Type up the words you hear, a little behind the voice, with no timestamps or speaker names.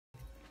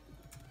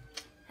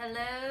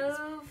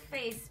Hello,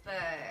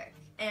 Facebook,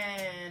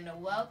 and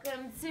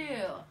welcome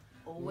to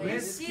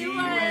Whiskey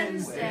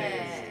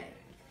Wednesday.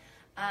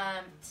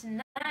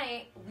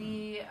 Tonight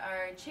we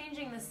are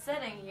changing the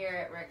setting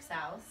here at Rick's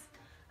house,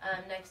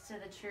 next to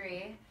the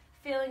tree.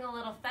 Feeling a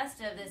little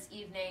festive this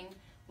evening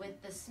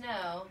with the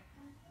snow.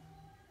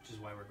 Which is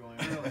why we're going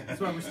early. That's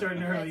why we're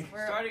starting early.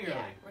 We're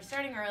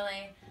starting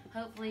early.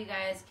 Hopefully you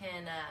guys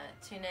can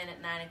tune in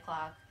at 9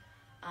 o'clock,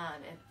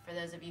 for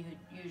those of you who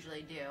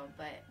usually do.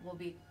 But we'll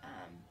be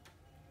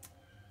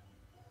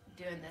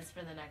doing this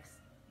for the next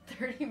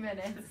 30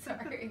 minutes.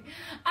 Sorry.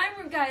 I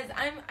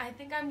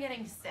think I'm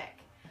getting sick.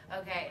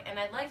 Okay, and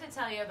I'd like to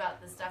tell you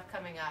about the stuff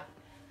coming up.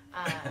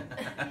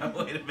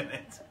 Wait a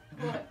minute.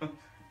 What?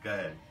 Go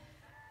ahead.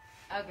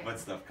 Okay. What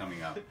stuff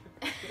coming up?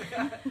 I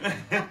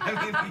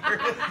mean,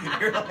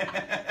 you're like...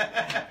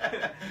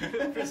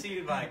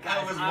 Preceded by,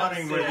 I was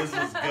wondering where this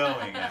was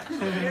going,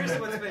 actually. Here's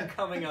what's been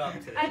coming up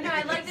today. I know,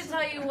 I'd like to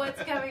tell you what's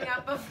coming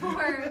up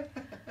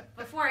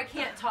before I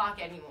can't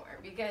talk anymore,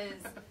 because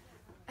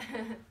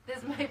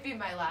this might be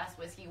my last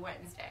Whiskey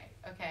Wednesday,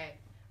 okay?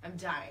 I'm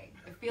dying.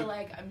 I feel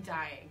like I'm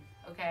dying,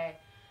 okay?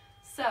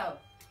 So,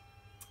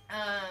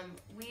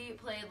 we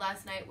played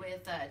last night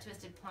with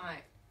Twisted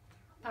Pine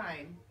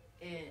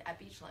at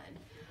Beachland,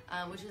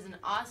 which is an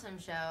awesome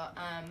show.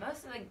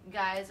 Most of the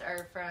guys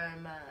are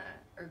from,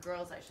 or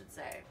girls I should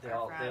say. They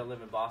all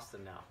live in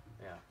Boston now.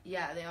 Yeah.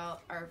 Yeah, they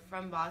all are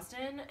from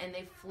Boston, and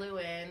they flew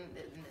in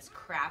this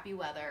crappy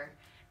weather,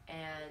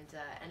 and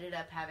ended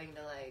up having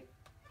to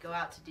go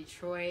out to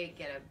Detroit,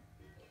 get a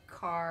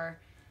car,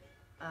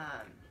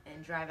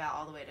 and drive out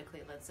all the way to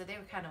Cleveland. So they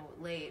were kind of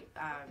late,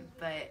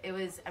 but it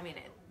was. I mean,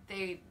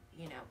 they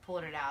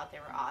pulled it out. They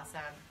were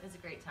awesome. It was a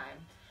great time.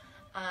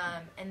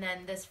 And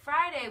then this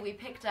Friday, we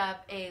picked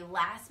up a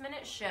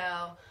last-minute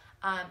show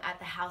at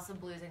the House of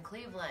Blues in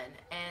Cleveland.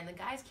 And the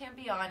guys can't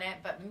be on it,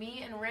 but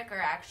me and Rick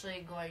are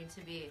actually going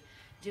to be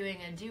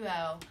doing a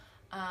duo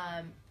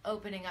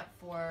opening up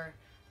for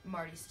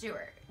Marty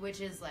Stewart,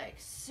 which is,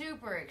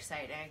 super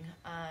exciting.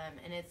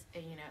 And it's,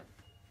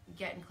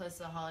 getting close to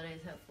the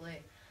holidays,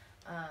 hopefully.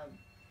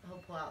 He'll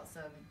pull out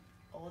some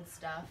old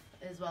stuff,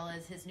 as well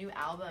as his new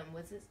album.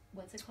 What's it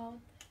called?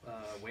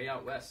 Way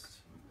Out West.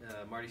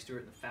 Marty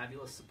Stewart and the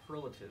Fabulous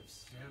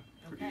Superlatives.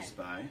 Yeah. Produced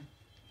by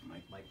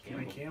Mike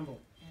Campbell.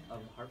 Of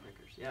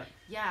Heartbreakers. Yeah.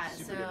 Yeah,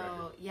 Super good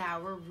record. yeah,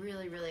 we're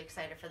really, really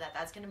excited for that.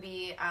 That's going to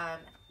be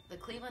the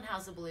Cleveland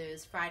House of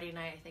Blues, Friday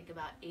night, I think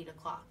about 8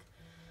 o'clock.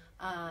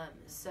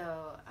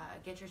 So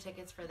get your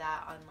tickets for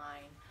that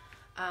online.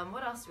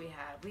 What else do we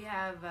have? We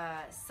have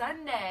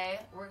Sunday,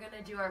 we're going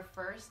to do our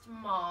first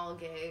mall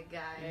gig,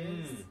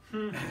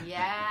 guys.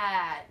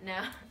 Yeah.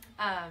 No.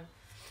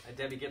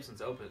 Debbie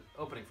Gibson's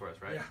opening for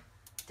us, right? Yeah.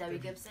 Debbie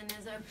Gibson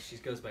is open. She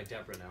goes by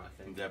Deborah now,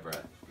 I think.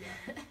 Deborah.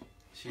 Yeah.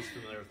 She's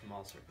familiar with the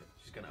mall circuit.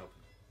 She's going to open.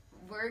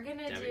 We're going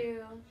to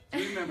Do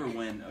you remember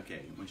when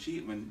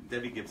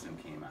Debbie Gibson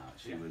came out,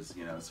 she was,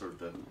 sort of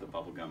the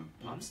bubblegum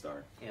pop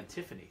star. And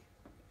Tiffany.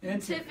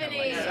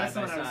 Tiffany. That's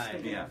Side what by I was side.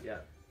 thinking. Yeah.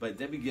 But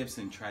Debbie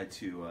Gibson tried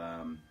to,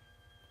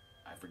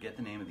 I forget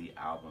the name of the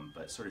album,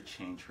 but sort of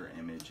change her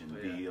image and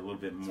be a little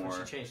bit That's more...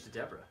 when she changed to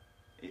Deborah.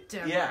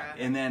 Deborah. Yeah,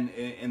 and then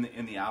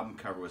in the album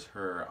cover was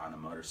her on a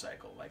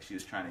motorcycle. She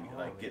was trying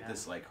to get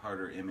this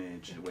harder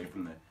image away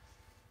from the...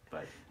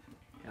 But...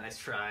 Nice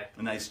try.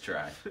 A nice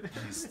try.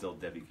 She's still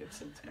Debbie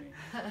Gibson to me.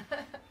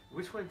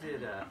 Which one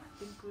did, I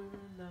think we're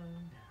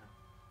alone now.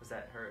 Was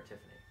that her or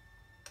Tiffany?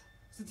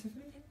 Is it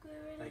Tiffany?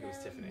 I think it was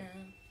Tiffany.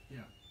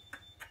 Yeah.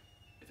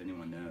 If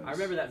anyone knows. I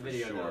remember that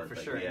video for but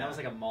sure. Yeah. And that was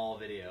like a mall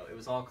video. It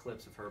was all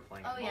clips of her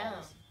playing Oh, at yeah.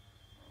 malls.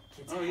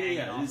 Kids Oh, yeah, hanging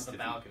yeah, it off is the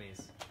Tiffany.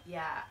 balconies.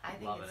 Yeah, I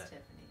think Loving it's it.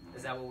 Tiffany.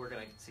 Is that what we're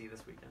going to see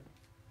this weekend?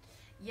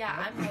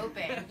 Yeah, I'm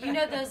hoping. You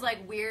know those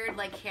weird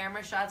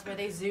camera shots where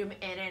they zoom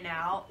in and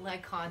out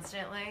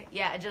constantly?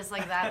 Yeah, just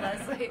like that,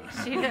 Leslie.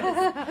 She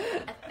knows.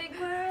 I think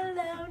we're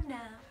alone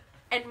now.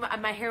 And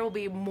my hair will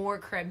be more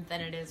crimped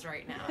than it is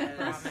right now, I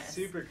promise.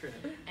 Super crisp.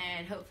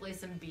 And hopefully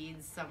some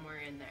beads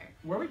somewhere in there.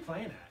 Where are we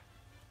playing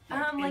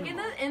at?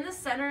 In the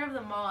center of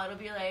the mall, it'll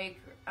be They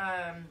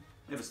have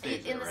a stage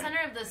in there, the right? center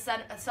of the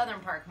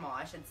Southern Park Mall,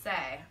 I should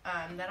say.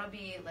 That'll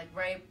be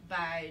right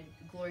by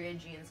Gloria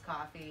Jean's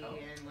Coffee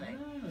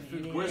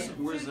and Where's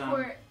food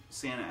court.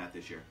 Santa at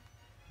this year?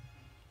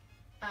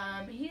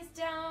 He's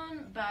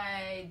down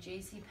by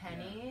J.C.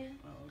 Penney,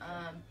 Oh, okay.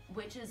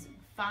 which is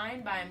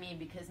fine by me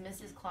because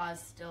Mrs.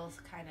 Claus still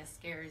kind of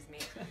scares me.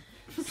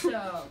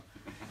 So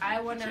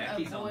I want to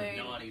Jackie's avoid. on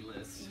the naughty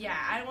list. Yeah,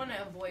 I want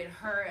to avoid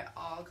her at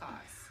all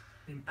costs.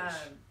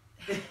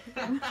 She's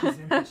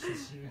impish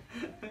this year.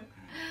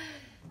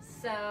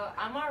 So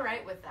I'm all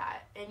right with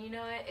that. And you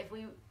know what?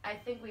 I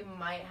think we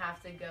might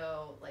have to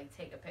go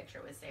take a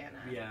picture with Santa.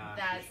 Yeah,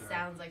 that for sure.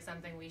 sounds like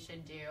something we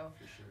should do.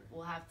 For sure.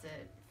 We'll have to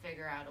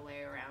figure out a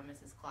way around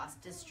Mrs. Claus,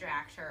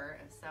 distract her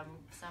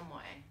some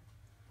way.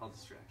 I'll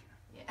distract you.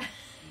 Yeah.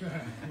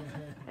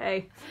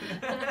 Hey,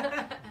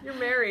 you're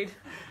married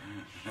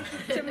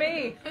to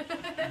me.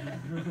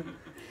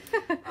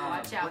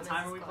 Watch out, What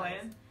time Mrs. are we Claus.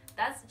 playing?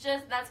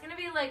 That's gonna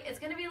be like, it's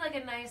gonna be like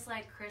a nice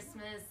like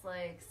Christmas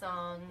like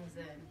songs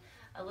and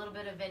a little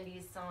bit of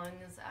Vindys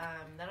songs.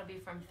 That'll be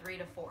from 3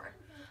 to 4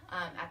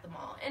 at the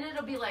mall, and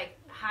it'll be like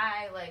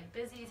high like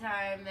busy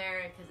time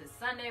there because it's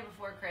Sunday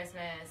before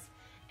Christmas,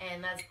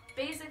 and that's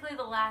basically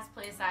the last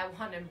place I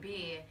want to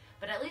be.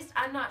 But at least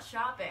I'm not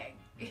shopping,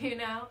 you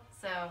know.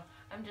 So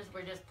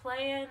we're just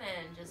playing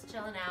and just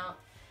chilling out.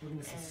 We're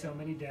gonna see so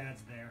many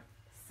dads there.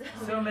 So,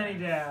 So many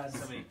dads.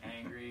 So many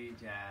angry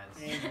dads.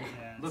 Angry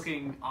dads.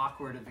 Looking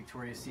awkward at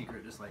Victoria's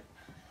Secret, just like.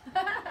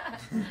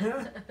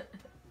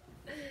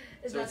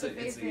 Is So that it's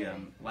face the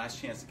painting? last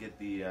chance to get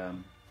the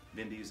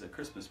Vindys a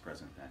Christmas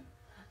present then,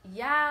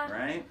 Yeah.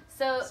 right?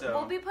 So, So-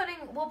 we'll be putting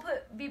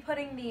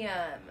the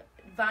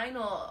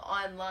vinyl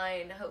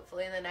online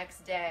hopefully the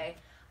next day.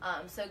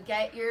 So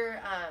get your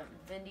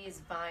Vindys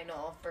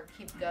vinyl for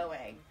Keep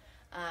Going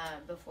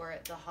before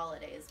the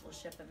holidays. We'll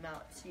ship them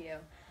out to you.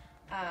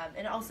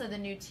 And also the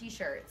new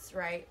T-shirts,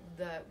 right?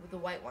 The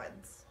white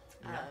ones.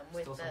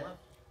 With still some left.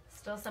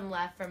 Still some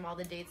left from all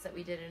the dates that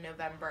we did in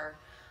November,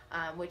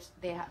 which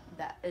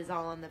that is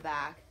all on the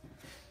back.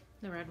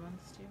 The red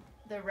ones too.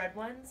 The red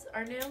ones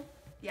are new.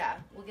 Yeah,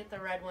 we'll get the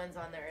red ones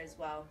on there as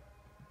well.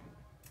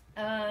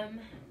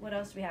 What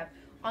else do we have?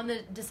 On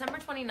the December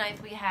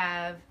 29th, we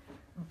have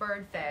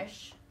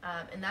Birdfish,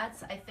 and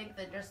that's, I think,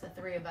 that just the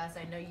three of us.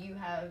 I know you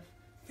have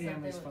Family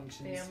something with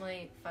functions.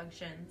 family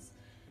functions,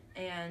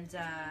 and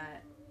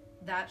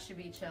that should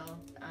be chill.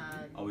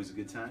 Always a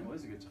good time.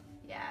 Always a good time.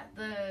 Yeah,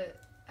 the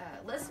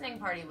listening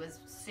party was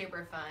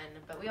super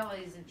fun, but we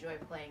always enjoy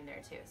playing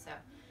there too. So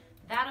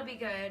that'll be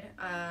good.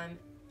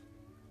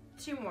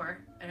 2 more,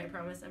 and I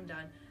promise I'm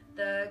done.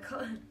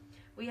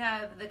 We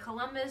have the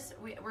Columbus.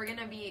 We're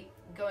gonna be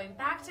going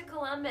back to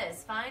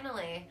Columbus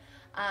finally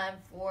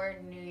for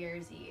New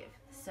Year's Eve.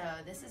 So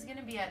this is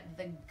gonna be at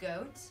the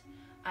Goat.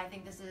 I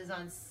think this is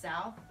on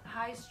South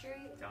High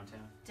Street,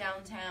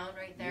 downtown,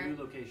 right there. New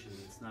location.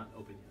 It's not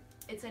open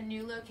yet. It's a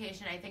new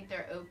location. I think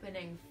they're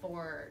opening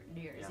for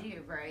New Year's Yeah.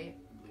 Eve, right?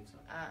 I believe so.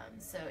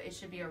 So it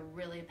should be a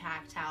really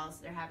packed house.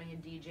 They're having a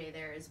DJ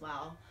there as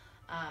well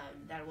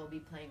that will be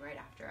playing right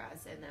after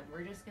us. And then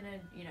we're just going to,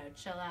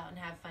 chill out and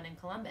have fun in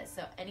Columbus.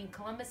 So any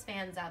Columbus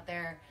fans out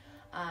there,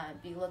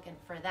 be looking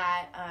for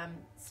that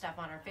stuff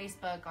on our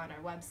Facebook, on our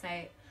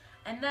website.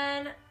 And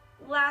then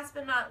last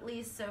but not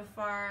least so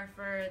far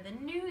for the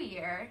new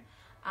year,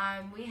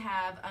 we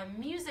have a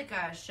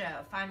Musica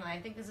show. Finally, I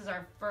think this is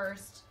our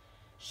first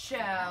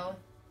show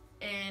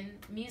in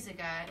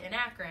Musica in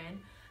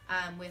Akron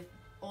with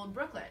Old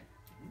Brooklyn,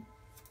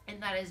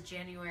 and that is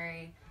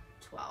January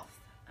 12th.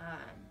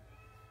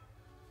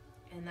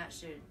 And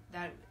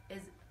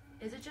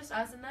is it just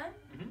us and them?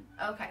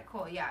 Mm-hmm. Okay,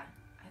 cool. Yeah,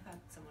 I thought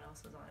someone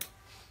else was on it.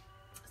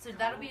 So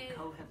that'll be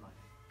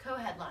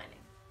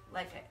co-headlining.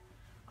 Like it.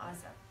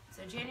 Awesome.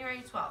 So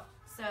January 12th.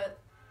 So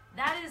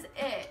that is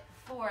it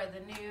for the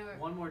new.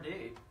 One more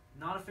date.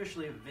 Not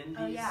officially a Vindys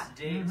Oh, yeah.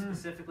 date Mhm.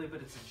 specifically,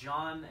 but it's a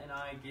John and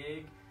I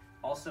gig.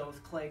 Also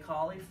with Clay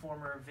Colley,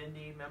 former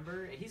Vindy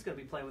member. He's going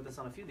to be playing with us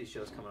on a few of these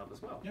shows coming up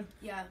as well. Yeah.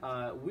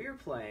 Yeah. We're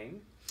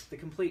playing the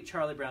complete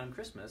Charlie Brown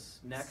Christmas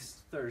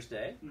next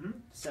Thursday, Mm-hmm.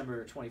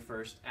 December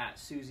 21st at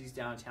Susie's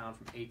downtown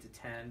from 8 to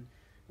 10.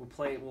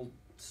 We'll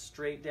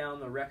straight down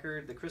the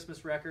record, the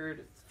Christmas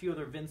record, a few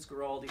other Vince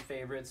Guaraldi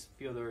favorites, a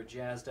few other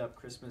jazzed up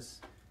Christmas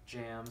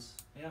jams.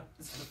 Yeah.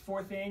 This is the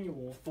 4th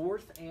annual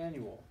 4th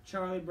annual.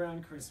 Charlie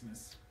Brown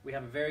Christmas. We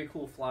have a very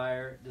cool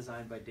flyer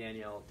designed by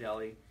Danielle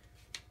Deli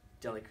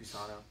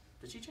Cusano.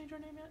 Did she change her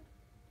name yet?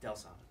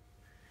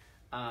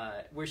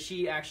 Delsano. Where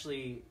she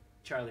actually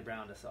Charlie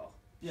Browned us all.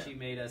 Yeah. She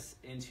made us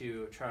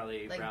into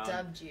Charlie Like Brown.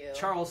 dubbed you.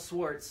 Charles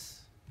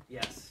Swartz.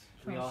 Yes.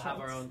 We all Charles have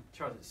our Schultz. own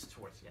Charles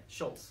Schwartz. Yeah.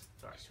 Schultz.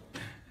 Sorry.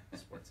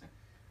 Swartz.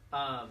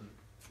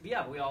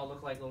 Yeah, we all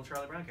look like little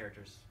Charlie Brown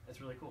characters. It's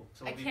really cool.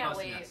 So I we'll be can't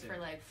posting wait that soon. for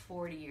like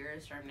 40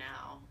 years from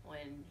now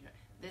when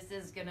this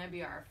is gonna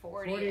be our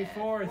 40th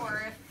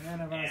 44th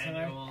anniversary.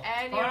 Annual.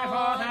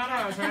 44th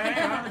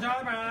anniversary on the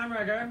Charlie Brown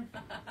record.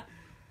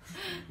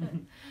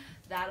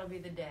 That'll be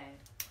the day.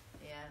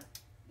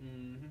 Yeah.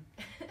 Mm-hmm.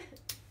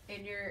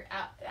 And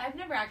I've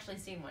never actually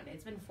seen one.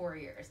 It's been 4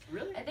 years.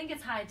 Really? I think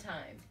it's high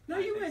time. No,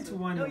 you went to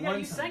one. No, at yeah, one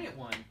you time. sang at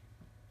one.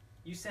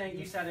 You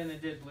sat in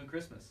and did Blue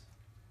Christmas.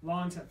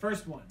 Long time.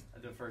 First one.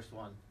 The first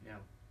one, yeah.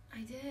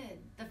 I did.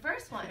 The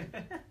first one.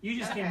 You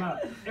just Okay. came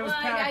up. It was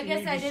Well, packed I and you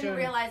guess I just didn't showed-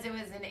 realize it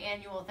was an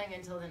annual thing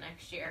until the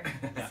next year.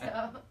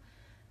 So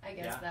I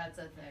guess Yeah. that's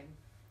a thing.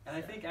 And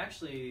I think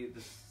actually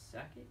the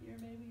second year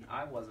maybe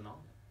I wasn't on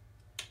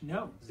it.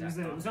 No,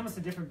 it was almost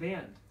a different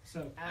band.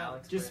 So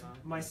Alex just played on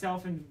it.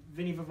 myself and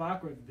Vinny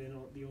Vivacqua have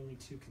been the only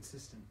two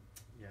consistent.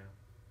 Yeah.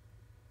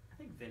 I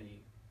think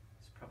Vinny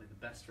is probably the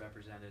best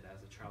represented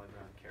as a Charlie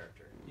Brown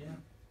character. Yeah.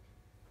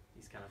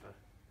 He's kind of a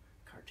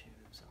cartoon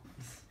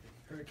himself.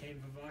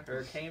 Hurricane Vivacqua.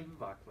 Hurricane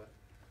Vivacqua.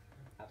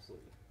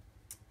 Absolutely.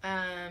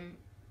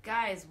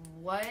 Guys,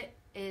 what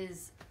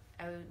is?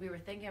 We were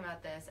thinking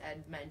about this.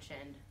 Ed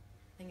mentioned.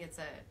 I think it's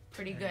a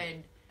pretty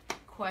good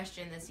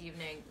question this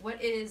evening.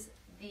 What is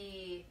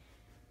the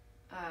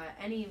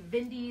any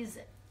Vindys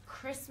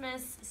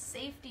Christmas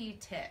safety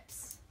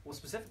tips. Well,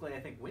 specifically, I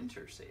think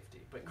winter safety.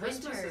 But Winter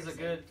Christmas is a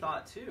good safety.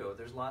 thought, too.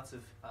 There's lots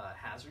of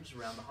hazards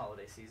around the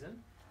holiday season.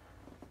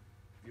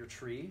 Your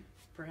tree,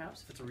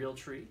 perhaps, if it's a real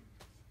tree.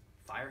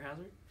 Fire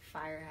hazard.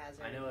 Fire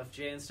hazard. I know if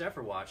Jay and Steph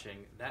are watching,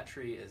 that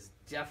tree is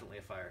definitely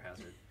a fire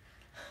hazard.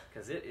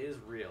 Because it is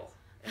real.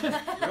 And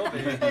it's real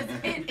big. Because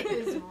it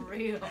is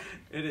real.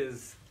 It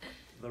is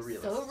the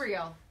realest. So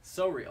real.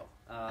 So real.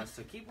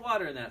 So keep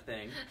water in that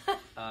thing.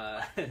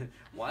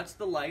 Watch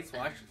the lights.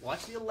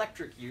 Watch the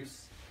electric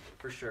use,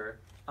 for sure.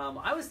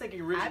 I was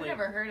thinking originally... I've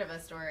never heard of a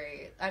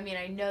story. I mean,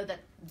 I know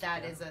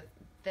that is a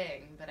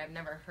thing, but I've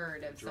never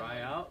heard of Dry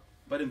someone. out.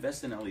 But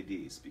invest in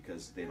LEDs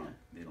because they don't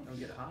Don't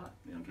get hot.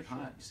 They don't get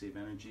hot. You save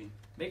energy.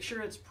 Make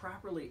sure it's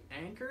properly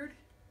anchored,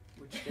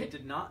 which they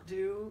did not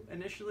do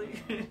initially.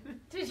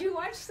 Did you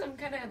watch some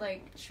kind of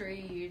like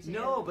tree YouTube?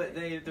 No, but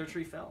their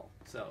tree fell.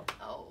 So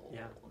Oh. Yeah.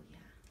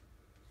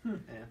 Yeah.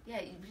 yeah,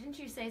 Yeah. Didn't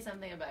you say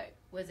something about?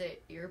 Was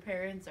it your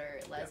parents or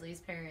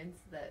Leslie's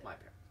parents that my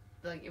parents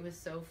like it was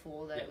so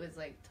full that Yeah. it was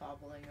like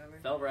toppling over?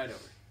 fell right over.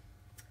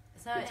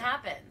 So Good it time.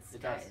 happens,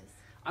 It guys. does.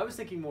 I was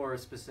thinking more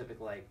specific,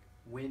 like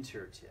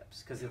winter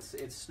tips, because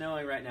it's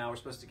snowing right now. We're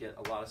supposed to get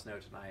a lot of snow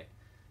tonight,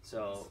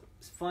 so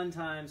it's fun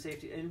time,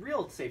 safety, and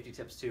real safety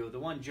tips too. The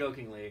one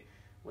jokingly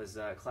was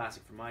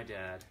classic from my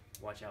dad.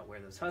 Watch out where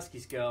those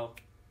huskies go.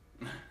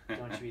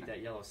 Don't you eat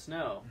that yellow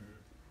snow.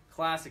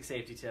 Classic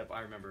safety tip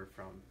I remember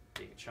from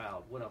being a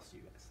child. What else do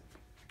you guys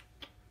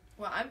think?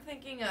 Well, I'm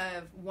thinking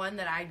of one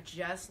that I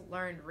just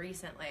learned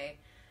recently,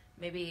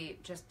 maybe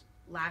just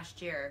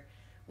last year,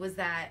 was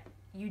that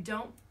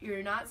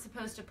you're not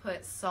supposed to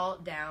put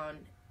salt down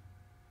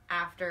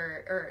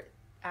after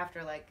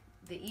like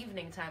the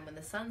evening time when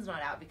the sun's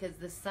not out, because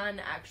the sun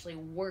actually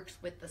works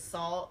with the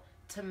salt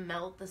to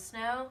melt the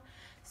snow.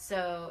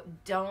 So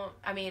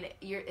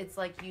it's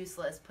like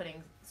useless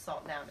putting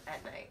salt down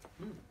at night.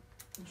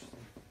 Interesting.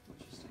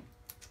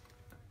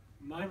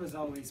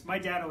 My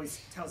dad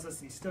always tells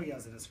us, and he still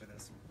yells at us for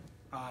this,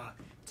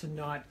 to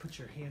not put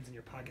your hands in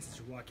your pockets as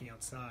you're walking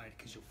outside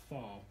because you'll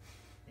fall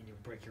and you'll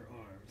break your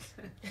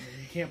arms.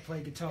 You can't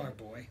play guitar,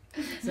 boy.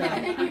 So,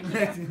 You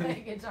can't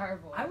play guitar,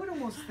 boy. I would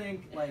almost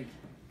think like,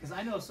 because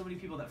I know of so many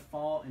people that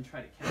fall and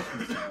try to catch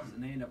themselves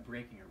and they end up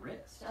breaking a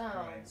wrist. Oh,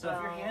 Right. So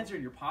if your hands are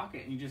in your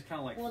pocket and you just kind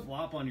of like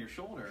flop on your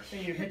shoulder.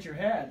 and you hit your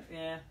head.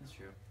 Yeah, that's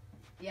true.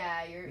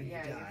 Yeah, your You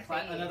your die.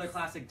 face. Another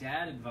classic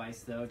dad advice,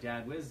 though,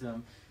 dad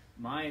wisdom.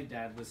 My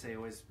dad would say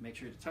always make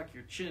sure to tuck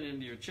your chin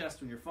into your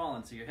chest when you're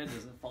falling so your head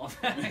doesn't fall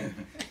back.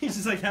 You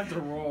just like have to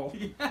roll.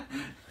 Yeah.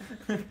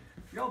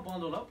 You're all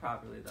bundled up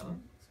properly, though.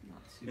 It's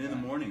not too And in the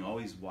bad. morning,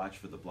 always watch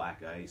for the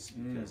black ice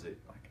because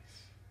it, Black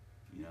ice.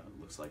 it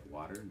looks like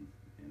water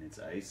and it's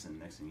ice, and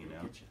next thing you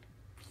know. Get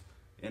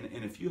you.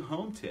 And a few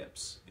home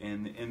tips,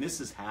 and this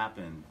has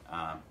happened.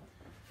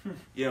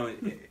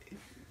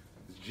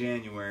 It's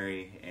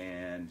January,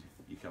 and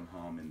you come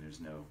home and there's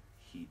no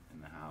heat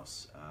in the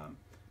house.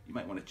 You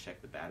might want to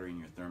check the battery in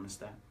your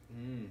thermostat.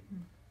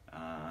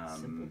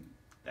 Simple.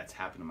 That's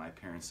happened to my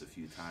parents a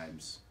few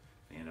times.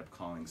 They end up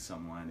calling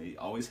someone. It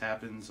always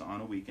happens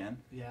on a weekend.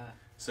 Yeah.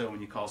 So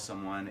when you call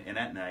someone, and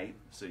at night,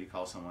 so you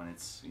call someone,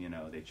 it's,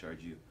 they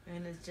charge you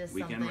And it's just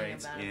weekend something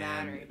rates, about a and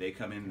battery. they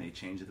come in, they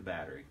change the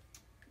battery,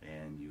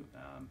 and you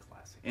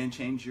Classic. and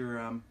change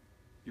your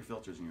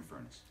filters in your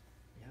furnace.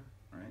 Yeah.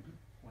 All right.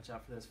 Watch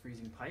out for those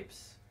freezing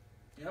pipes.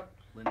 Yep.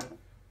 Linda.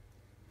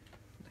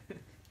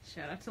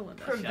 Shout out to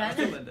Linda. Shout out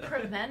to Linda.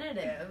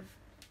 Preventative,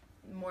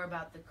 more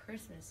about the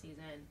Christmas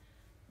season.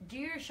 Do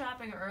your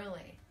shopping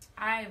early.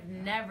 I've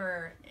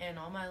never, in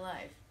all my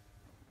life,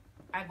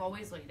 I've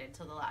always waited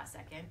till the last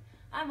second.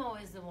 I'm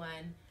always the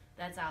one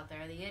that's out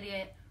there, the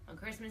idiot, on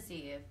Christmas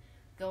Eve,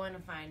 going to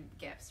find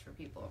gifts for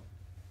people.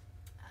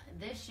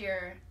 This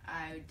year,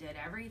 I did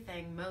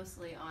everything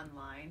mostly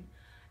online,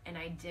 and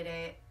I did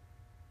it,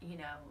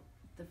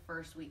 the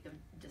first week of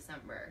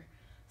December.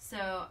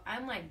 So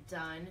I'm like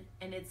done,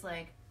 and it's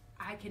like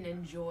I can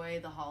enjoy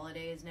the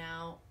holidays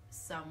now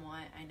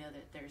somewhat. I know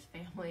that there's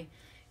family,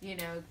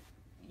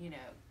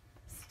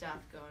 stuff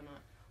going on.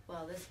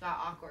 Well, this got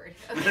awkward.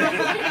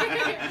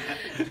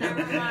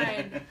 Never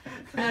mind.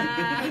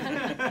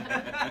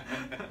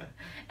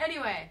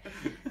 Anyway,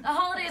 the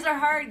holidays are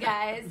hard,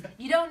 guys.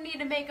 You don't need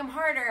to make them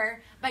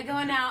harder by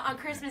going out on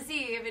Christmas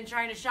Eve and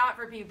trying to shop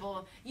for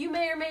people you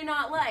may or may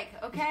not like,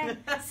 okay?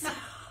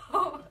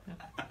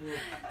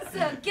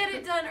 So get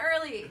it done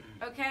early,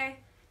 okay?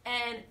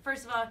 And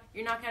first of all,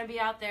 you're not going to be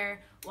out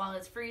there while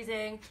it's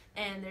freezing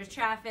and there's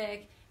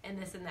traffic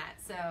and this and that.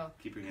 So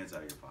Keep your hands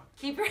out of your pocket.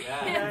 keep your Yeah.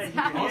 hands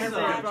Yeah, out. you can hands in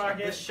your Also,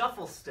 pocket. the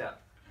shuffle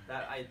step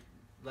that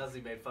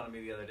Leslie made fun of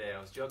me the other day. I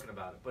was joking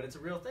about it, but it's a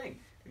real thing.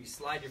 If you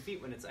slide your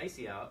feet when it's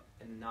icy out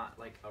and not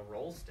like a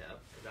roll step,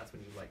 because that's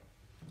when you like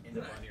end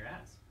up on your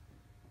ass.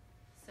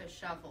 So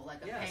shuffle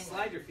like a Yeah, penguin.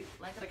 slide your feet.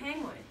 Like a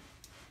penguin.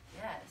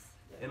 Yes.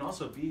 And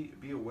also be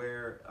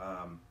aware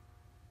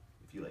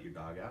if you let your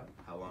dog out,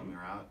 how long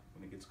they're out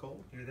when it gets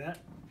cold, Hear that?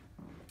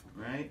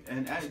 right?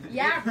 And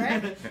Yeah,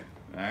 Rick.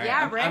 All right,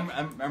 Yeah, Rick.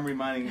 I'm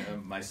reminding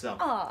myself.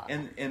 Aw.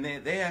 And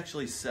they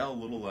actually sell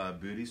little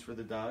booties for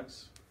the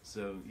dogs.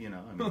 So I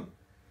mean,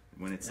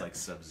 when it's like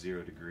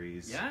sub-0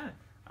 degrees, Yeah.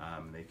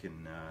 they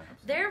can.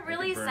 They're they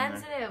really can burn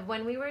sensitive.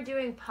 When we were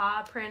doing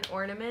paw print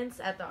ornaments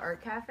at the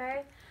art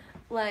cafe,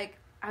 like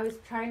I was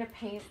trying to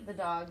paint the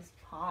dog's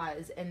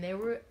paws, and they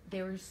were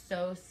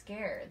so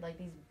scared. Like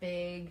these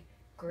big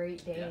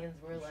Great Danes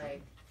were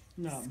like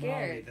Not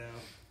Scared. Molly,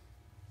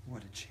 though.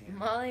 What a champ.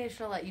 Molly.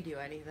 She'll let you do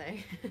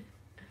anything.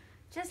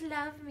 Just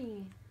love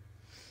me.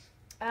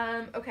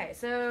 Okay,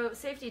 so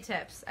safety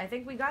tips. I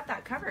think we got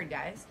that covered,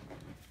 guys.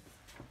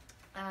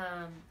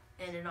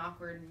 In an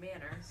awkward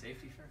manner.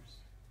 Safety first.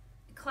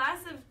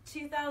 Class of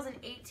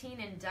 2018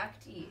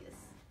 inductees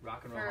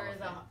Rock and roll. for Hall of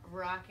the Fame.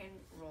 Rock and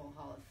Roll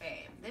Hall of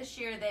Fame. This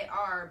year they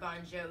are Bon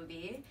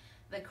Jovi,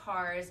 The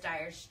Cars,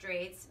 Dire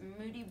Straits,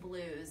 Moody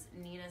Blues,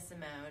 Nina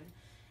Simone,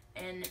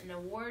 and an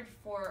award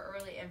for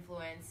early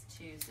influence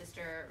to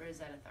Sister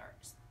Rosetta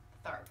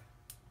Tharpe.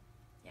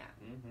 Yeah.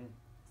 Mm-hmm.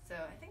 So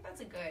I think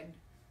that's a good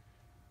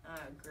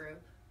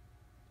group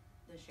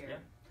this year.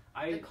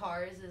 Yeah. The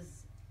Cars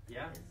is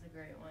Yeah. a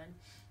great one.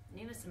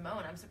 Nina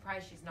Simone, I'm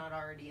surprised she's not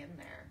already in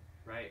there.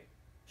 Right.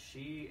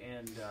 She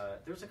and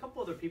there's a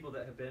couple other people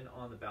that have been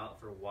on the ballot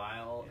for a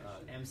while.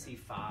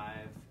 MC5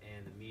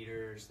 and the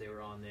Meters, they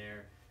were on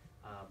there.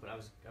 But I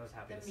was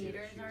happy to The see that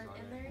Meters she was aren't on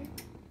in there. there?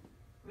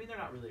 I mean, they're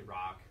not really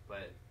rock,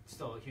 but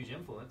still a huge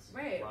influence.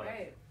 Right, A lot of,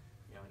 right.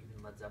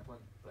 even Led Zeppelin.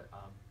 But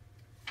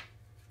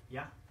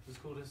yeah, it was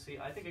cool to see.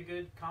 I think a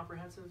good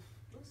comprehensive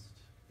list.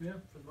 Yeah.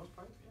 For the most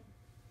part.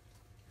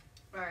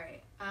 Yeah. All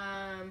right.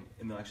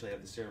 And they'll actually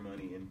have the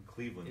ceremony in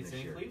Cleveland It's this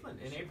in year. Cleveland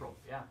in April.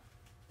 Yeah.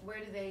 Where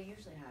do they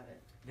usually have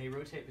it? They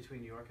rotate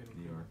between New York and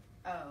New York.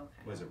 Oh,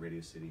 okay. Was it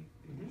Radio City?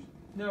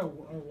 No,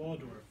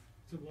 Waldorf.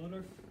 Is it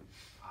Waldorf?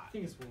 I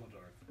think it's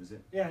Waldorf. Is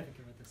it? Yeah, I think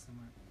I read this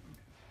somewhere.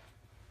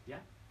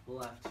 We'll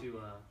have to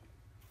We'll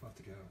have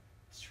to go.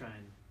 let's try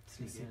and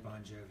See sneak in.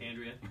 Bon Jovi.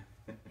 Andrea.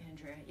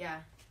 Andrea, yeah.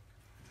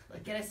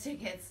 Like, get us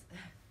tickets.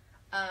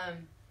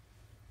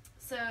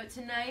 So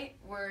tonight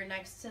we're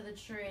next to the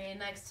tree,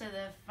 next to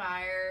the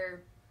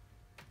fireplace.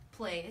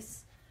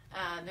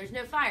 There's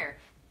no fire,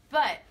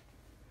 but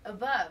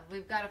above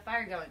we've got a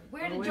fire going.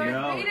 Where did Darth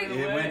No, Vader it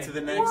go? went to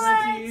the next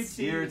What?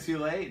 year too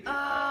late. Oh.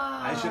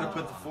 I should have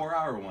put the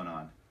 4-hour one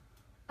on.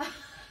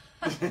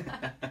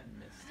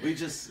 We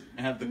just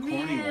have the corny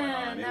one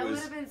Man, on. It that would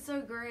was. have been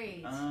so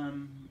great.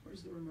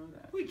 Where's the remote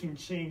at? We can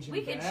change it.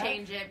 We can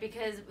change it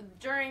because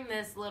during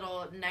this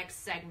little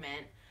next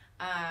segment,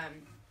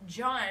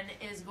 John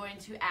is going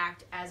to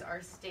act as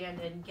our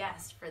stand-in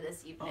guest for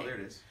this evening. Oh, there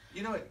it is.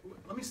 You know what?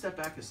 Let me step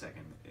back a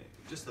second.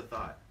 Just a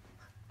thought.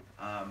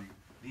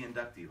 The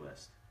inductee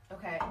list.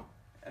 Okay.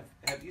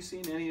 Have you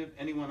seen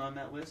anyone on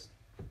that list?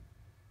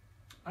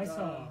 I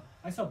saw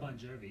Bon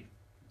Jovi.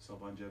 Saw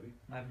Bon Jovi?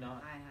 I've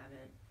not. I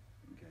haven't.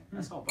 Okay.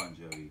 I saw Bon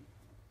Jovi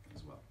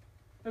as well.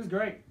 That was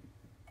great.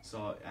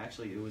 So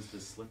actually, it was the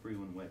Slippery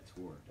When Wet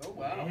tour. Oh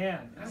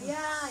Man. Oh, yeah,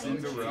 you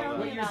should Cinderella. tell What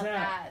me year's about that?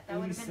 that. That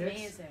would have been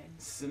 86? amazing.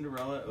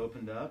 Cinderella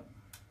opened up.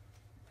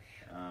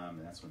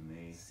 That's when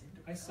they.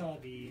 I saw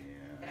the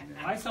Yeah.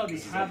 I saw the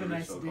This is Have a at the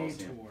Nice Richfield Day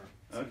Coliseum. tour.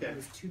 Okay. It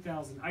was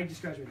 2000. I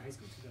just graduated high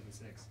school in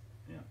 2006.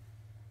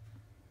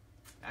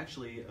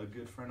 Actually, a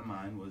good friend of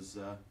mine was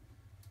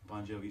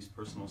Bon Jovi's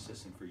personal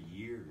assistant for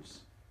years.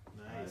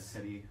 Nice.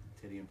 Teddy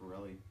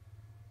Imparelli.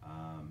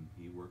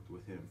 He worked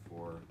with him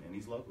and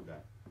he's a local guy.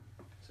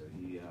 So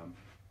he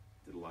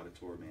did a lot of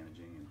tour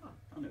managing. And Huh.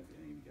 I don't know if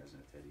any of you guys know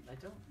Teddy. I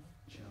don't know.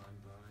 John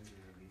Bon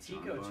Jovi.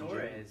 Tico Bon Jovi.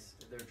 Torres,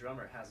 their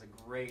drummer, has a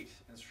great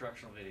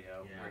instructional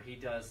video Yeah. where he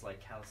does like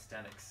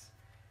calisthenics.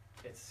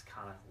 It's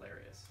kind of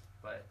hilarious,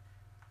 but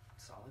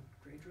solid,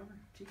 great drummer,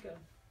 Tico.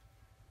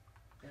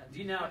 Yeah. Do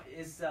you know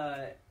is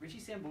Richie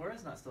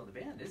Sambora's not still in the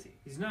band, is he?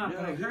 He's not, No,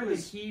 but I he heard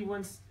was- that he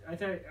once. I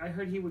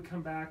heard he would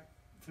come back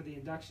for the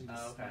induction.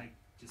 Just Oh, okay. like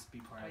just be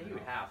part I of mean, it. he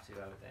would have to,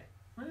 I would think.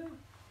 Well,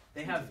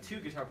 They have two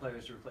guitar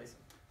players to replace him.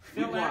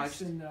 We Phil X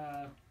watched- and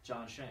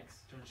John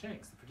Shanks. John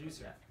Shanks, the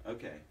producer. Yeah.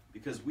 Okay,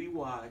 because we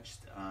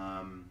watched,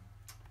 what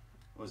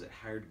was it,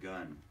 Hired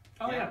Gun.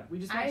 Oh yeah, Yeah. we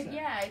just watched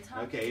that. I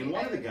talked Okay, to and you.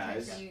 one of the I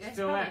texted guys- You guys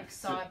Phil probably X.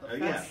 saw it Oh before.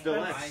 yeah, me.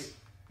 Phil X. I-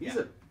 He's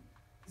yeah.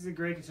 He's a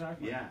great guitar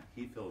player. yeah,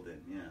 he filled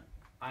in, yeah.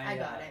 I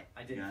got it.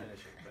 I didn't Yeah. finish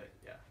it, but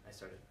yeah, I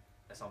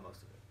saw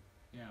most of it.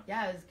 Yeah.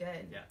 Yeah, it was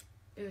good. Yeah.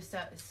 It was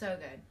so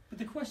good. But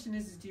the question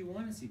is do you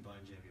want to see Bon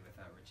Jovi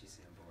without Richie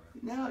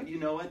Sambora? Now, you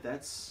know what,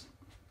 that's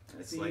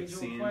That's the like age-old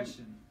seeing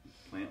question.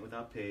 Plant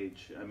Without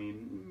Page. I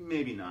mean,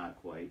 maybe not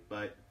quite,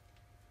 but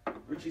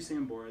Richie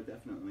Sambora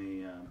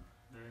definitely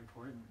Very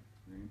important.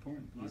 very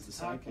important. Lots He's of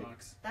the talk sidekick.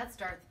 box. That's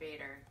Darth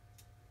Vader.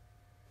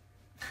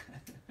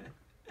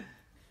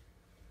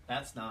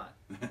 That's not.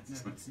 No,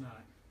 it's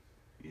not.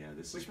 Yeah,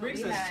 this Which is.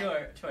 brings We us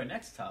had- to our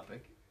next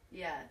topic.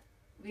 Yeah.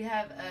 We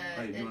have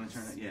Oh, do you want to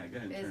it's- turn it? Yeah, go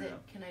ahead and Is turn it? it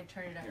up. Can I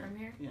turn it up Here. from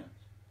here?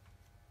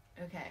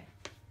 Yeah. Okay.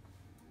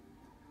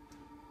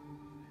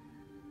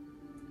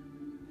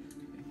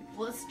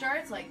 Well, it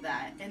starts like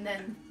that, and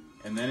then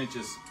And then it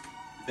just,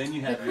 then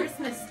you the have your,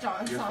 Christmas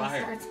song you're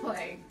fired. starts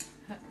playing.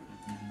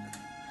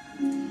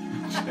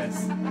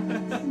 That's-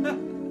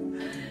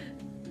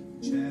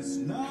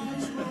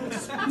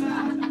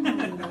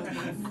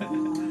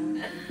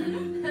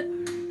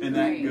 and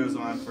that Right. goes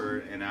on for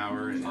an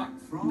hour. And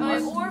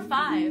Or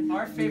 5.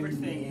 Our favorite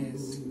thing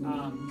is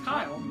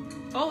Kyle.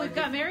 Oh, we've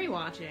got Mary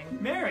watching.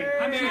 Mary.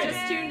 Hi, She Mary.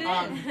 just tuned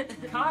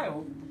in.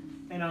 Kyle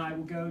and I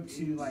will go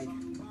to like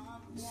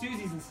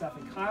Susie's and stuff,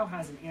 and Kyle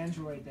has an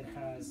Android that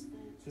has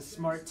the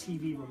smart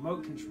TV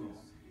remote control,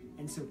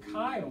 and so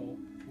Kyle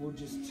will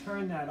just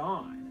turn that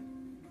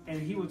on,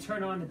 and he will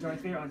turn on the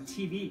Darth Vader on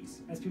TVs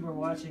as people are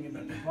watching him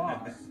at the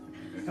bar.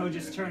 He'll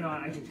just turn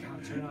on. I think Kyle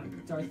turn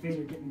on Darth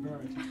Vader getting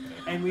burned,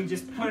 and we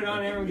just put it on.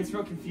 And everyone gets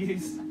real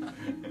confused.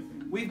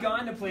 We've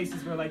gone to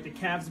places where like the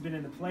Cavs have been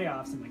in the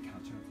playoffs, and like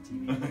Kyle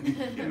turn off the TV.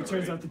 Yeah, He turns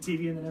right. off the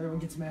TV, and then everyone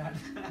gets mad.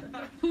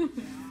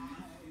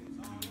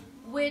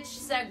 Which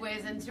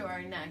segues into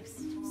our next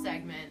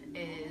segment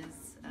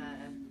is,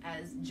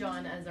 as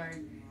John, as our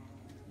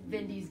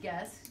Vindys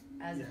guest,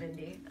 as Yeah.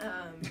 Vindy,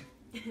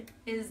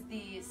 is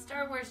the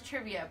Star Wars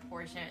trivia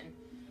portion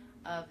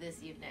of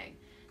this evening.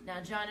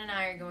 Now, John and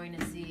I are going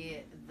to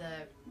see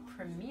the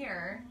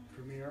premiere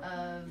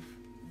of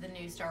the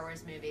new Star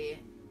Wars movie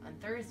on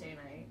Thursday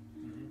night.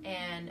 Mhm.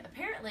 And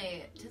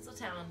apparently,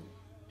 Tinseltown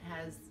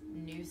has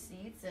new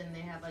seats, and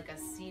they have like a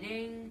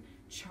seating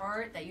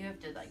chart that you have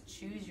to like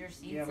choose your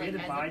seats. Yeah, we like, had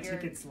to as buy if you're-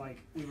 tickets like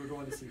we were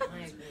going to see.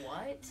 Like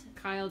what?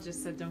 Kyle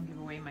just said, "Don't give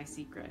away my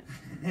secret."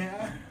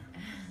 Yeah.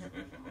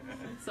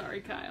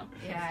 Sorry, Kyle.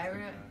 Yeah,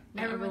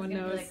 Now everyone's everyone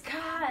gonna knows. be like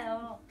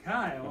Kyle.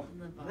 Kyle. on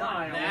the bar.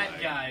 Lyle.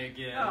 That guy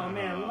again. Oh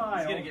man, He's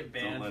Lyle. gonna get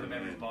banned Don't let from him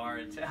every in. bar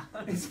in town.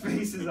 His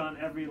face is on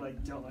every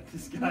like. Don't like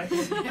this guy.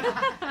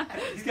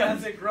 He's got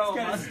his grow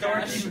He's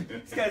got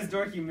his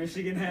dorky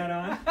Michigan hat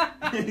on.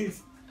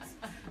 He's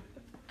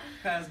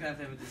Kyle's gonna have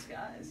to have a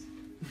disguise.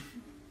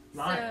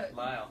 Lyle.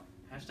 Lyle.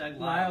 Hashtag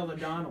Lyle Lyle.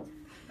 O'Donnell.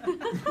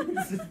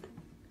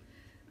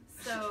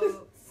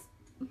 So,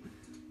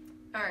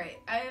 all right,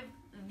 I have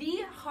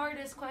the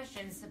hardest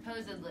question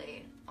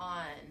supposedly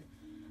on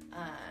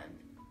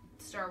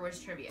Star Wars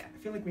trivia. I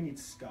feel like we need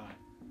Scott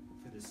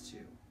for this too.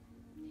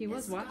 He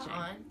was Is Scott watching.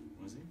 on?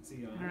 Was he? Is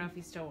he on? I don't know if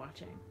he's still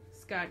watching.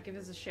 Scott, give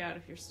us a shout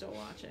if you're still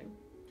watching.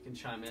 You can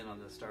chime in on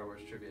the Star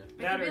Wars trivia. It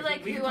That could be or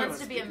like we Who can put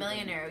Wants him to on Be a speakerphone.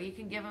 Millionaire. You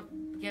can give a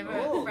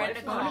Oh, friend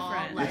a lifeline. call.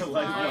 Friend. Yeah,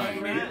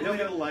 lifeline. Lifeline. He'll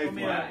get a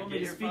lifeline.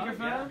 Get your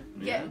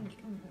speakerphone? Get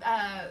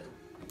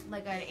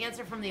like an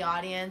answer from the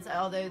audience,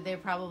 although they're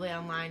probably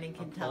online and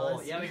can tell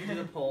us. Yeah, we can do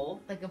the poll,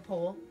 Like a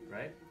poll.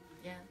 right?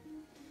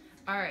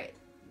 All right,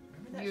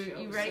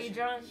 you ready,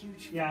 John?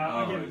 Huge. Yeah,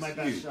 I'll Oh, give it my it's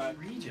best huge. shot.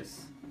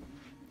 Egregious.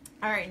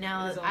 All right,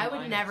 now It is I would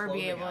online never be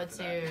clothing able after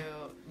to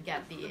that.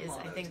 get these. Come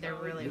on, I think they're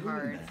Tony. really Who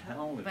hard. the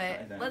hell would try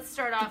But that? let's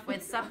start off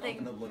with something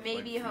I'm gonna look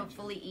maybe like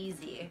hopefully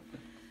easy.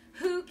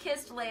 Who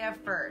kissed Leia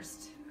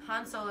first,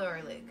 Han Solo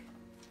or Luke?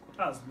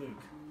 That was Luke.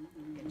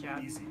 Good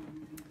job. Easy.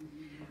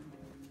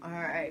 All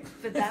right,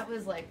 but that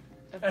was like,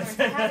 of That's course,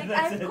 it, I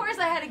that's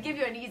it. had to give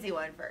you an easy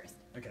one first.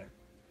 Okay.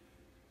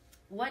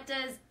 What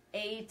does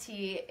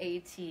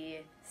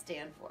AT-AT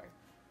stand for?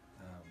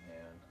 Oh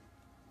man.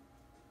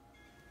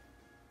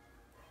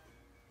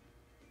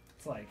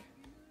 It's like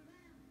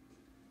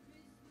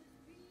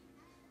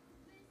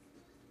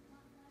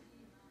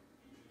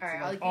All right,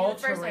 it's I'll like give you the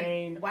first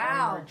all-terrain one.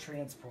 Wow, armored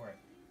transport.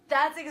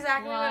 that's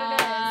exactly what it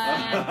is.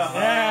 Wow.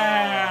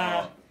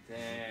 Yeah.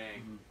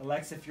 Dang.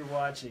 Alexa, if you're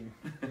watching,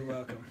 you're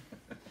welcome.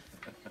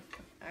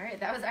 All right,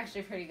 that was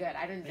actually pretty good.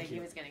 I didn't Thank think he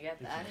you. was gonna get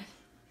Thank that.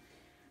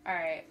 All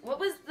right, what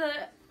was the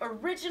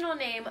original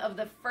name of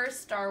the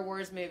first Star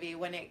Wars movie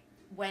when it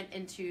went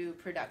into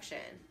production?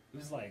 It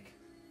was like,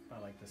 I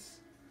like this.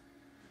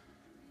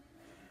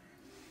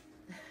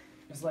 It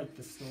was like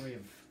the story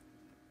of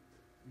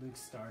Luke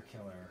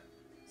Starkiller,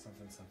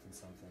 something, something,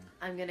 something.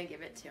 I'm gonna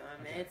give it to him.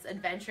 Okay. It's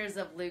Adventures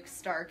of Luke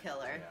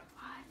Starkiller.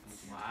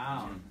 Yeah.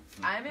 Wow.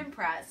 I'm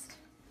impressed.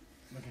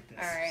 Look at this.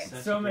 All right.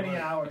 Such So a many dork.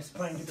 hours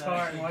playing Such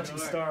guitar a and watching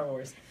dork. Star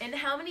Wars. In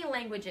how many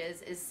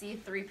languages is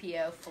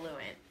C-3PO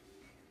fluent?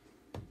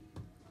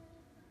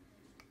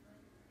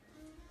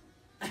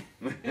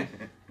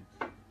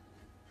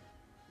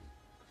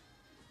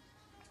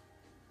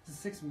 Is it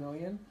 6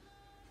 million?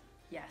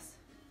 Yes.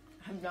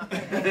 I'm not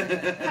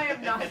kidding. I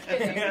am not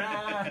kidding.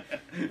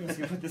 I'm just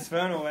gonna put this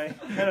phone away.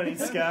 I don't need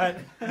Scott.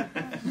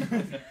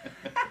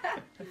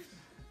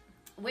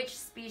 Which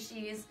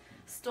species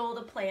stole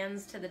the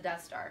plans to the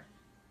Death Star?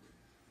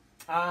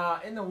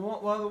 In the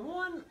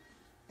one,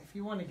 if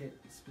you want to get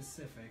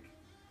specific,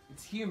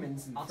 it's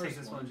humans. In the I'll first take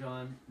this one,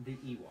 John. The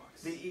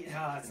Ewoks.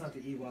 It's not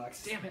the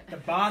Ewoks. Damn it. The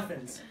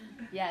Bothans.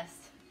 Yes.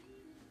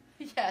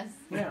 Yes.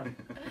 Yeah.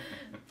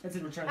 That's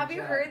in Return of Have the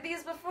you Jedi. heard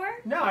these before?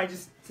 No, I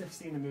just have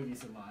seen the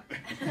movies a lot.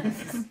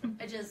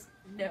 I just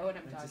know what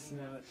I'm I just talking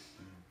know about.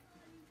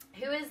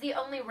 it. Who is the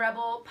only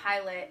rebel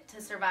pilot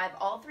to survive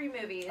all 3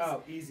 movies?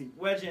 Oh, easy.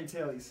 Wedge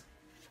Antilles.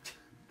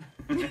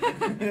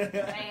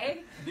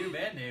 Hey, New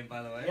band name,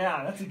 by the way.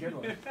 Yeah, that's a good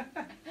one.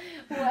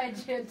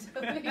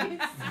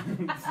 Legendaries.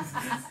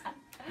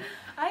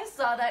 I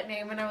saw that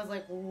name and I was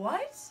like,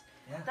 what?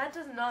 Yeah. That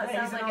does not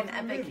Yeah, sound he's in like all an three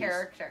epic movies.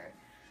 character.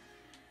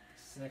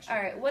 It's an extra-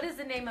 All right, what is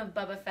the name of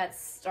Boba Fett's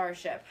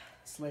starship?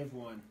 Slave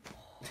 1.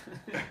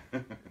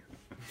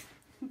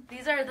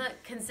 These are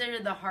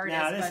considered the hardest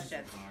Nah, this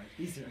questions. is hard.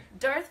 These are...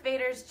 Darth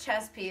Vader's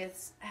chest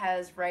piece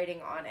has writing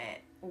on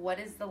it. What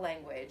is the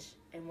language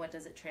and what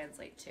does it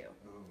translate to?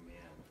 Oh, man.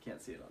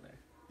 Can't see it on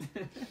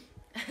there.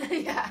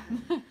 Yeah.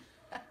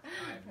 I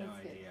have no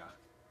That's good. idea.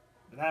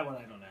 That one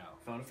I don't know.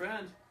 Phone a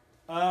friend.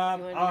 I'll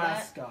do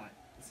ask that? Scott.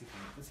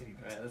 Let's see if he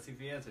All knows. right, let's see if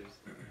he answers.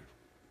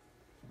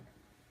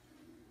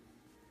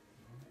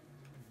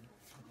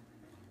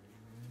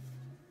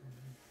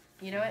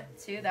 You know what,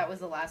 too? That was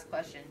the last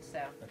question, so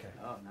Okay.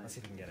 Oh, Let's nice. see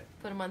if we can get it.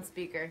 put him on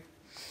speaker.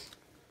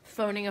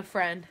 Phoning a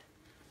friend.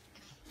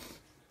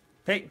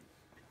 Hey.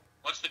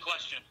 What's the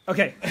question?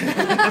 Okay.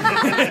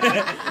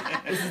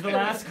 This is the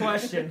last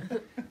question.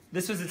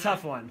 This was a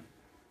tough one.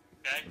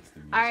 Okay.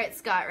 All right,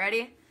 Scott,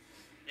 ready?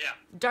 Yeah.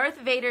 Darth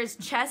Vader's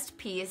chest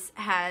piece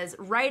has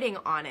writing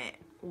on it.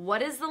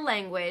 What is the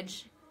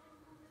language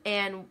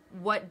and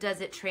what does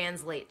it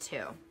translate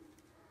to?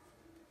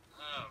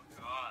 Oh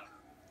God.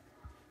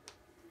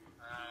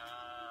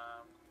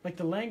 Like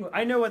the language.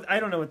 I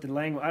don't know what the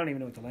language. I don't even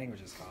know what the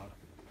language is called.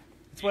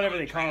 It's whatever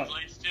they call it.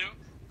 Translates to?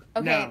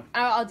 Okay, No.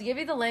 I'll give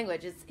you the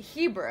language. It's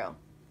Hebrew,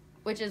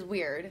 which is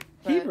weird.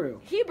 but- Hebrew?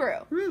 Hebrew.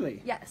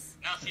 Really? Yes.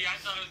 Now, see, I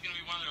thought it was going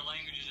to be one of their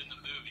languages in the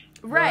movie.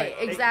 Right,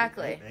 Hey,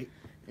 exactly. hey, hey.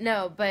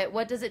 No, but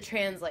what does it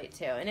translate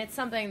to? And it's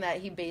something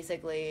that he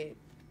basically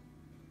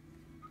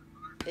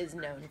is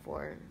known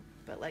for,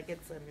 but like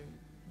it's in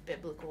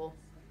biblical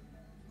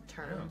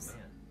terms. Oh,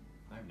 man.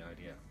 I have no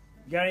idea.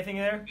 You got anything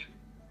there?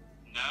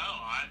 No,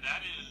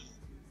 that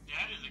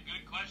is a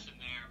good question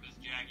there, Miss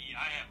Jackie.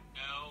 I have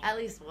no, At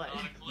least one.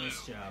 not a clue.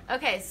 Nice job.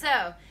 Okay,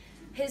 so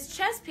his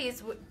chest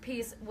piece,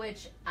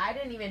 which I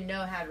didn't even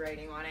know had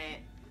writing on it,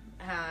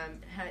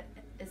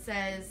 it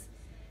says,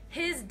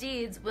 "His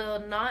deeds will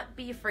not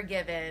be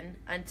forgiven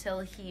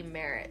until he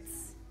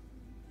merits."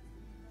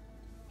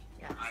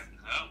 Yes.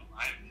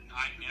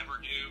 I never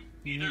knew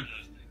either of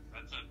those things.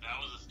 That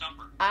was a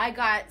stumper. I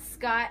got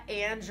Scott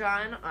and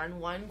John on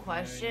one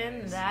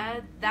question.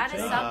 nice. That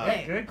is Good job.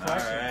 something. Good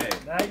question. All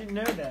right. I didn't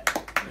know that. I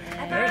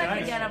thought Very I could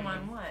nice. get them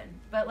on one,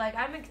 but like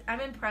I'm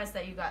impressed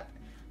that you got.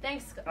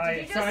 Thanks, Scott.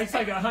 Did you just...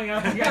 Sorry, I got hung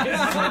up.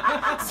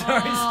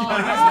 Sorry,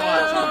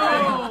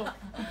 Scott.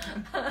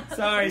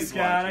 Sorry, He's Scott.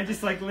 watching. I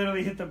just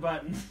literally hit the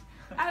button.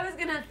 I was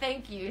gonna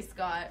thank you,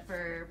 Scott,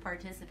 for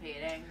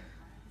participating.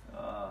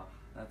 Oh,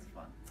 that's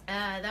fun.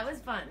 That was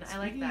fun. I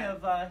like Speaking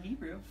that. of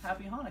Hebrew,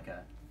 Happy Hanukkah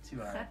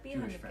to our Happy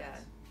Jewish Hanukkah.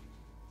 friends.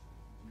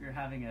 We're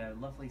having a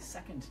lovely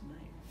second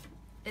night.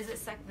 Is it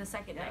the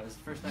second Yeah, night? it was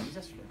the first night was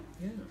yesterday.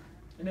 Yeah.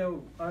 I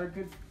know our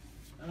good.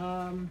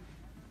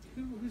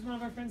 Who's one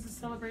of our friends that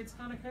celebrates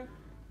Hanukkah?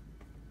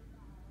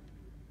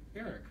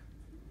 Eric.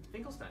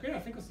 Finkelstein. Yeah,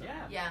 Finkelstein.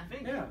 Yeah. Yeah.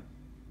 Fink. Yeah.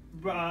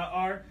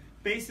 Our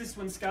bassist,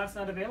 when Scott's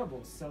not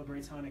available,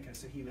 celebrates Hanukkah,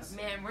 so he was.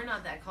 Man, we're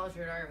not that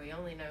cultured, are we?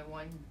 Only know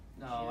one.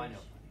 No, I know.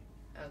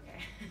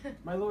 Okay.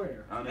 My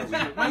lawyer. I don't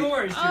know. My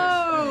lawyer's Jewish.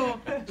 Oh,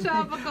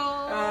 topical.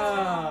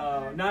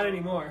 Oh, not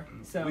anymore.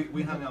 So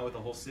We hung out with the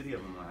whole city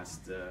of them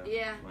last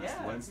Yeah. last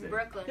Wednesday.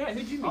 Brooklyn. Yeah,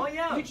 who'd you meet? Oh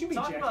yeah, Who'd you meet,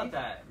 talk Jackie? about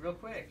that real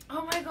quick.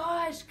 Oh my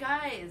gosh,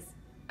 guys.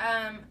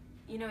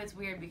 You know it's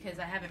weird because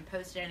I haven't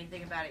posted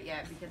anything about it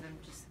yet because I'm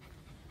just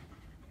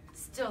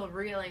still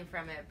reeling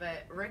from it.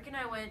 But Rick and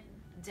I went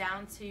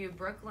down to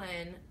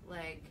Brooklyn.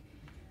 Like,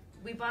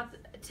 we bought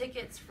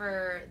tickets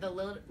for the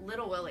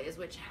Little Willies,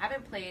 which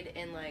haven't played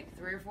in like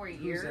 3 or 4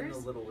 years. Who's in the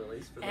Little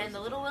Willies? For And those the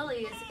of Little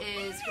Willies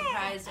is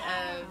comprised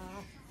of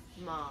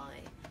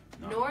Molly,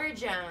 Nora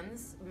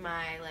Jones,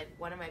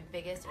 one of my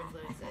biggest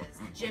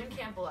influences, Jim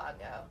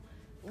Campolago,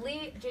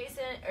 Lee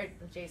Alexander,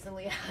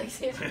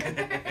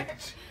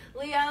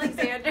 Lee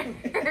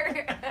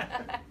Alexander.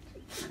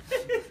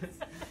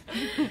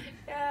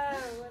 Yeah,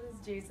 what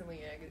is Jason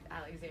Lee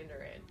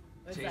Alexander in?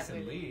 What's that Jason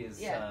movie? Lee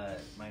is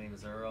My Name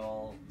is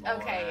Earl.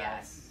 Okay,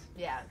 Mallrats.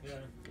 Yeah. Yeah.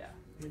 Yeah.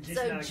 And Jason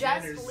So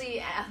Alexander's- just Lee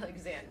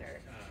Alexander,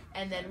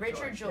 and then George.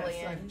 Richard Yes,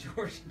 Julian.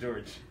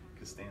 George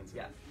Costanza.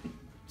 Yeah.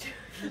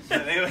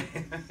 But anyway.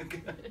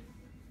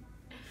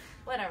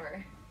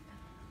 Whatever.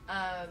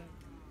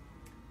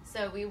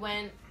 So we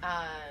went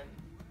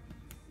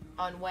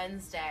on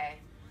Wednesday,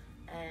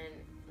 and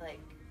like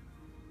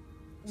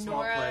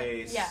Small Nora,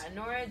 place. yeah,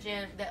 Nora,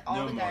 Jim, all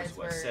no the more, guys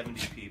what, were.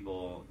 70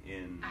 people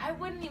in. I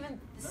wouldn't even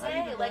Not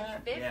say even like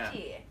that? 50,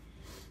 Yeah.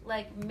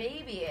 like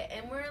maybe,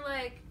 and we're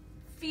like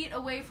feet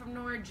away from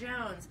Nora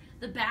Jones.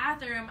 The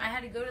bathroom, I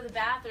had to go to the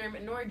bathroom,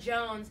 and Nora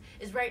Jones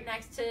is right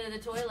next to the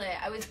toilet.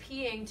 I was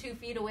peeing 2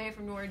 feet away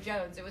from Nora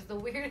Jones. It was the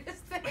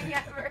weirdest thing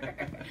ever.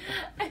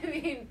 I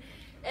mean,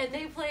 and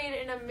they played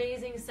an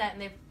amazing set,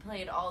 and they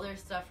played all their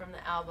stuff from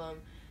the album,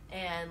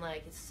 and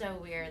like it's so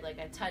weird. Like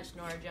I touched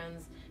Nora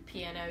Jones'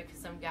 piano because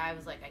some guy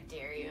was like, "I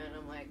dare you," and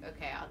I'm like,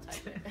 "Okay, I'll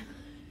touch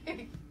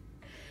it."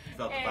 You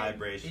felt the And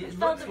vibration. It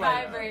felt looked the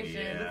like-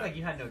 vibration. It looked like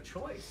you had no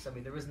choice. I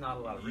mean, there was not a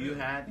lot of room. You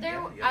had. There,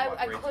 yeah, you had to walk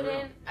I right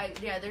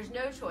couldn't. Yeah, there's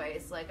no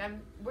choice. Like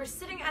we're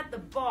sitting at the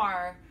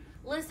bar,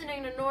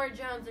 listening to Nora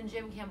Jones and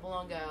Jim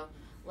Campolongo,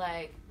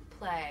 like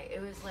play. It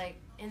was like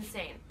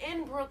insane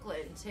in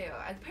Brooklyn too.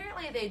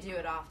 Apparently they do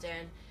it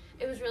often.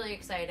 It was really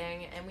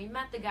exciting, and we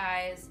met the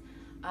guys,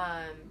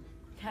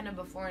 kind of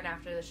before and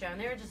after the show, and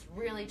they were just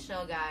really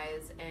chill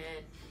guys,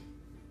 and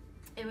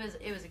it was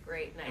a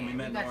great night. And we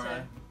met got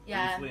Nora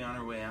yeah, briefly on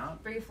our way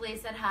out. briefly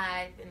said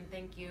hi and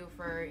thank you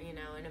for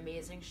an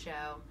amazing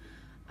show.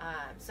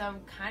 So I'm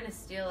kind of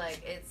still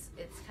like it's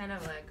kind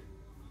of like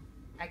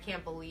I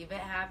can't believe it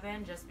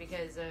happened just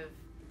because of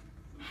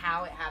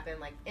how it happened,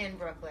 like in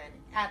Brooklyn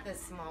at this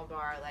small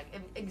bar, like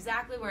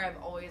exactly where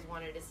I've always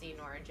wanted to see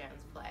Nora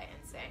Jones play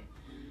and sing,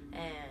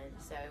 and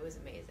so it was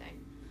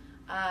amazing.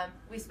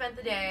 We spent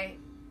the day,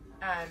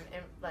 and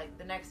like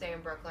the next day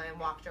in Brooklyn,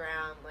 walked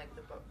around like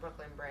the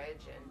Brooklyn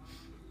Bridge, and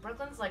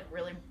Brooklyn's like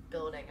really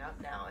building up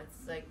now.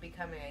 It's like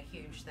becoming a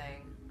huge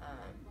thing.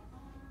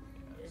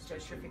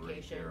 Especially right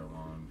Gentrification. there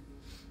along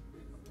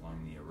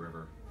the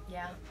river.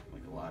 Yeah.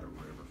 Like a lot of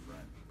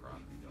riverfront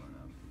property going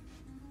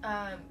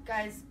up.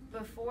 Guys,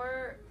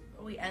 before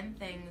we end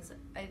things,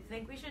 I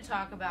think we should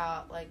talk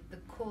about like the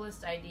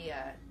coolest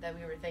idea that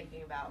we were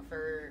thinking about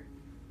for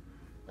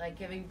like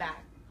giving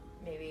back,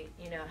 maybe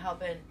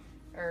helping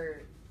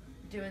or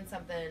doing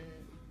something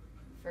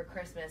for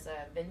Christmas.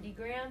 A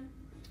Vindygram.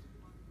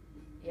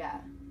 Yeah.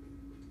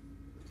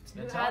 It's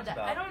been Who had talked that?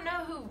 about. I don't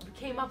know who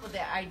came up with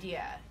the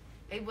idea.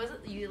 It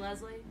wasn't you,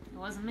 Leslie. It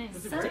wasn't me.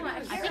 Was it Someone-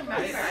 Brady? I can't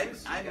I- remember.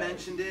 I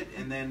mentioned it,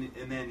 and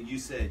then you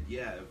said,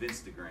 yeah, a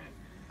Vinstagram,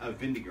 a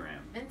Vindygram,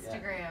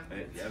 Instagram.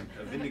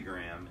 a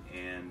Vindygram,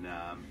 and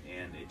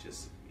it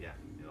just it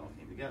all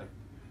came together.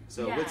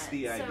 So Yeah, what's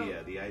the so-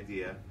 idea? The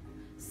idea.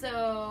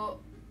 So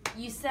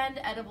you send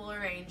edible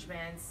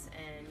arrangements,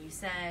 and you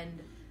send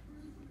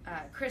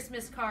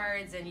Christmas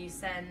cards, and you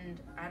send,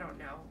 I don't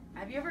know.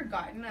 Have you ever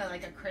gotten a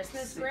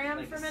Christmas gram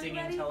like from a singing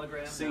anybody?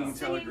 telegram. Singing No.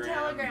 Singing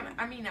telegram.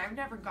 I mean, I've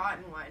never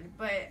gotten one,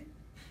 but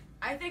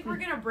I think we're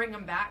gonna bring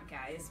them back,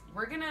 guys.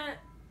 We're gonna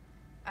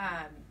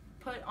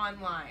put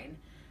online.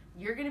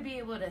 You're gonna be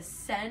able to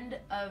send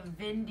a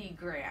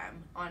Vindygram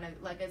on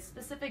a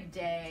specific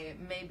day,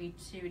 maybe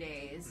 2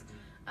 days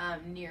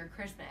near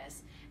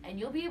Christmas, and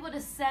you'll be able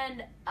to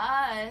send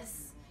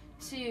us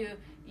to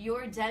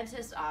your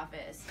dentist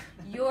office,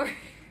 your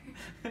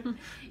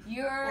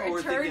We're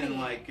attorney, thinking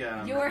like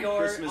your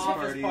Christmas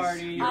office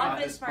party. your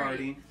Office office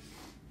party.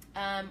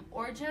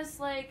 or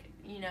just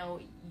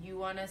you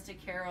want us to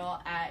carol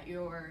at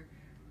your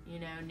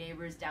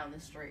neighbors down the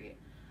street.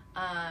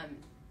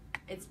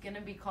 It's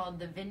gonna be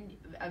called a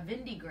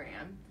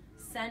Vindygram.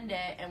 Send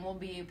it, and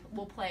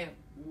we'll play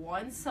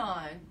one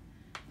song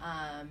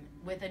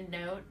with a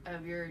note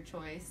of your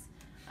choice,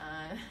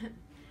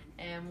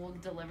 and we'll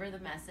deliver the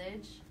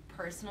message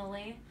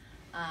personally.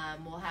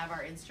 We'll have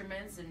our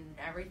instruments and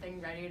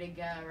everything ready to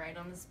go right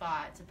on the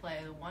spot to play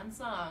the one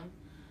song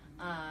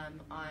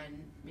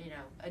on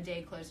a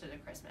day closer to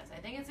Christmas. I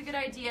think it's a good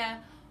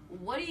idea.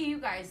 What do you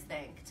guys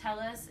think? Tell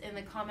us in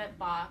the comment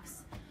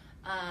box.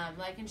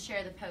 Like and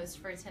share the post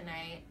for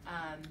tonight.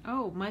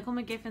 Oh, Michael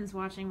McGiffin's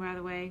watching, by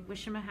the way.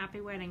 Wish him a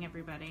happy wedding,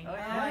 everybody. Oh,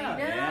 I know.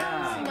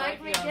 Yeah.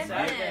 Mike Mikey on McGiffin.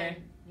 Saturday.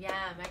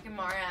 Yeah, Mike and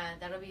Mara.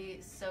 That'll be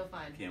so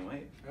fun. Can't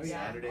wait. Oh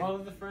yeah, Saturday. all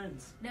of the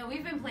friends. No,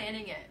 we've been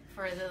planning it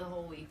for the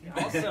whole week.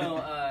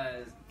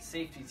 Also,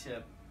 safety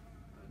tip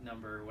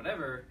number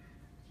whatever.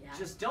 Yeah.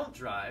 Just don't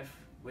drive.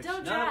 Which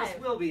Don't none of us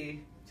drive. will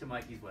be to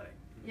Mikey's wedding.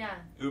 Yeah.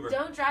 Uber.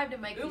 Don't drive to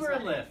Mikey's Uber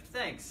and wedding. Lyft.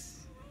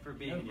 Thanks for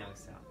being in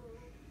Youngstown.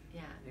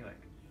 Yeah. Anyway.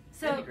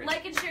 So That'd be great.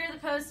 like and share the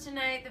post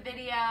tonight, the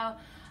video.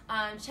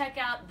 Check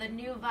out the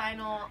new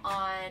vinyl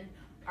on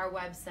our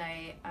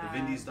website.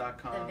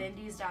 Thevindys.com.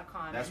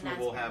 Thevindys.com. That's and where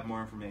we'll have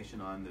more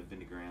information on the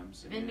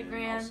Vindygrams. Vindygram.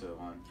 And also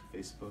on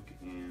Facebook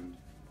and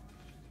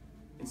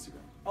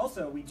Instagram.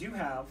 Also, we do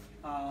have,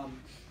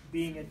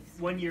 being a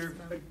 1 year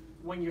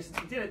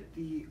since we did it,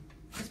 the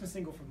Christmas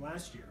single from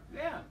last year.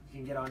 Yeah. You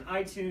can get on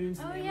iTunes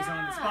and Oh, Amazon and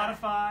yeah.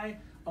 Spotify,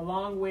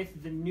 along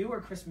with the newer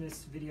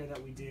Christmas video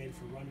that we did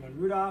for Run Run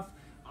Rudolph.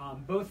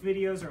 Both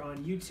videos are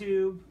on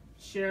YouTube.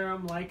 Share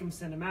them, like them,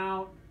 send them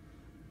out.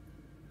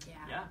 Yeah.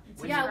 Yeah,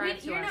 Subscribe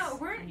to we're us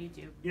on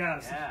YouTube.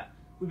 Yes, Yeah.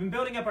 we've been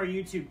building up our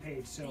YouTube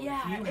page, so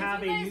Yeah, if you if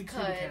have you a guys YouTube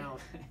could. account,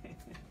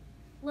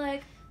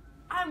 Like,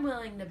 I'm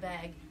willing to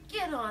beg.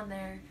 Get on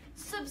there.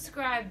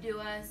 Subscribe to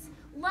us.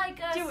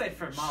 Like us. Do it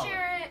for Molly.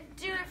 Share it.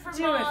 Do it for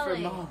Do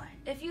Molly. it for Molly.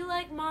 If you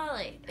like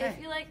Molly, if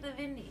Hey. you like the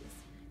Vindys,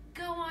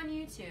 go on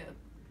YouTube.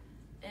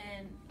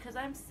 And, because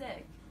I'm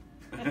sick.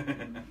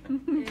 And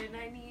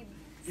I need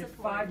get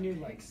support. 5 new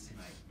likes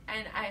tonight.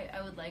 And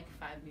I would like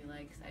 5 new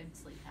likes. I'd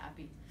sleep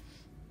happy.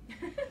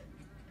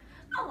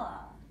 Hello,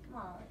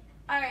 Molly.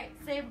 Alright,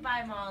 say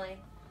bye, Molly.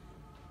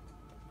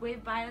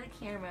 Wave bye to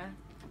the camera.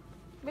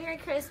 Merry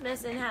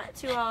Christmas and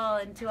to all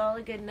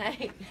a good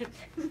night.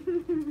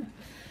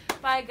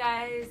 Bye,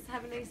 guys.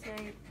 Have a nice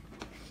night.